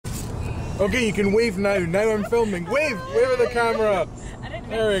Okay, you can wave now. Now I'm filming. Wave! Wave at the camera!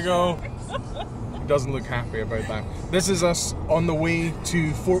 There we go. He doesn't look happy about that. This is us on the way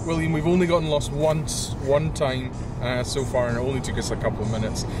to Fort William. We've only gotten lost one time so far, and it only took us a couple of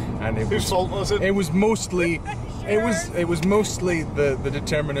minutes. And whose fault was it? It was mostly it was mostly the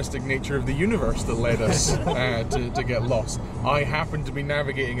deterministic nature of the universe that led us to get lost. I happened to be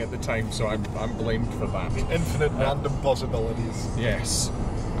navigating at the time, so I'm blamed for that. Infinite random possibilities. Yes.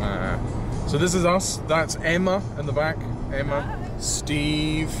 So this is us. That's Emma in the back. Emma,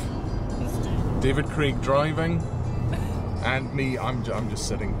 Steve, David Craig driving, and me. I'm just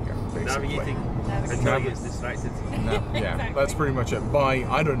sitting here basically. Navigating until he gets distracted. Yeah, exactly. That's pretty much it. By,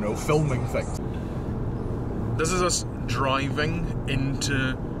 I don't know, filming things. This is us driving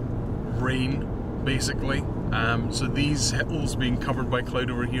into rain, basically. So these hills being covered by cloud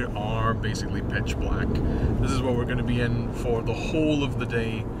over here are basically pitch black. This is what we're going to be in for the whole of the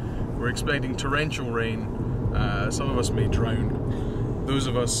day. We're expecting torrential rain. Some of us may drown. Those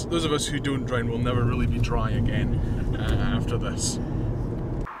of us who don't drown will never really be dry again after this.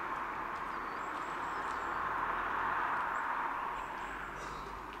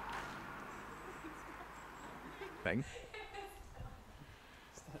 Thing.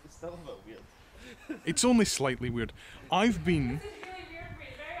 It's still a bit weird. It's only slightly weird. We're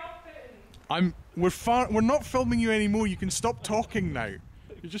not filming you anymore. You can stop talking now.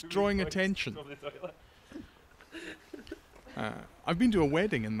 You're just drawing attention. I've been to a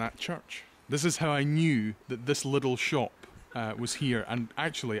wedding in that church. This is how I knew that this little shop was here, and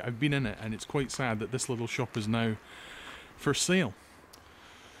actually I've been in it, and it's quite sad that this little shop is now for sale.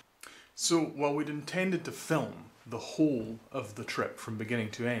 So while we'd intended to film the whole of the trip from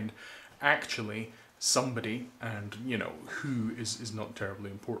beginning to end, actually somebody, and you know who is not terribly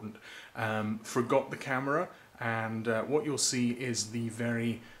important, forgot the camera, and what you'll see is the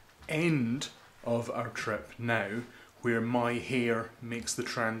very end of our trip now, where my hair makes the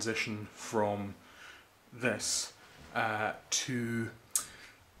transition from this to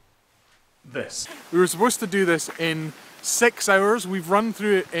this. We were supposed to do this in 6 hours. We've run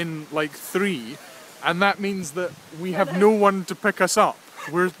through it in like 3, and that means that we have no one to pick us up.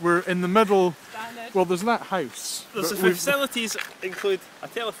 We're in the middle. Well, there's that house. The facilities include a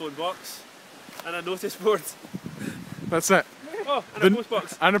telephone box and a notice board. That's it. Oh, and a post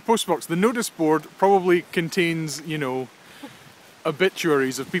box. And a post box. The notice board probably contains, you know,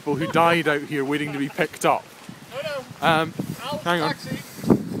 obituaries of people who died out here waiting to be picked up. Hang on.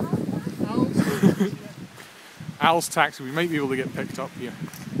 Al's taxi. We might be able to get picked up here.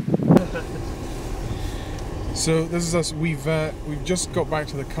 So this is us. We've just got back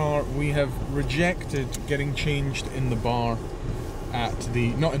to the car. We have rejected getting changed in the bar at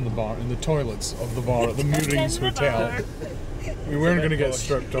the in the toilets of the bar at the Moorings Hotel. We weren't going to get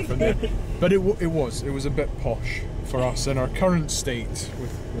stripped off in there, but it was a bit posh for us in our current state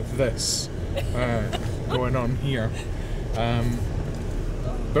with this going on here.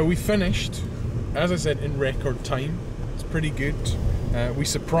 But we finished, as I said, in record time. It's pretty good. We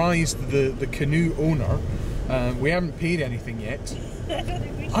surprised the canoe owner. We haven't paid anything yet.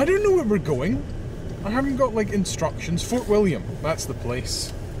 I don't know where we're going. I haven't got like instructions. Fort William, that's the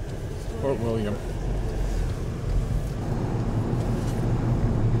place. Fort William.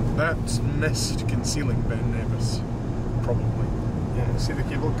 That's mist concealing Ben Nevis, probably. Yeah, see the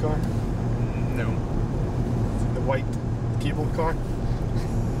cable car? No. The white cable car?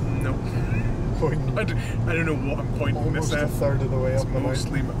 No. I don't know what I'm pointing almost this at. Almost a third of the way up the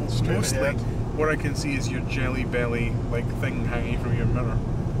mostly what I can see is your jelly belly like thing hanging from your mirror.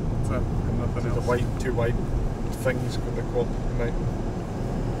 What's that? Nothing else. Two white things with the quad out.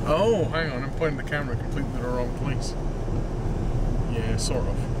 Oh, hang on, I'm pointing the camera completely in the wrong place. Yeah, sort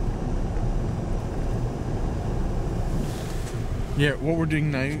of. Yeah, what we're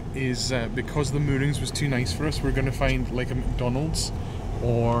doing now is, because the Moorings was too nice for us, we're going to find like a McDonald's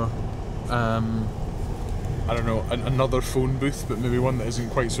or, I don't know, another phone booth, but maybe one that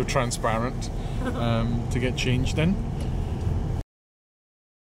isn't quite so transparent, to get changed in.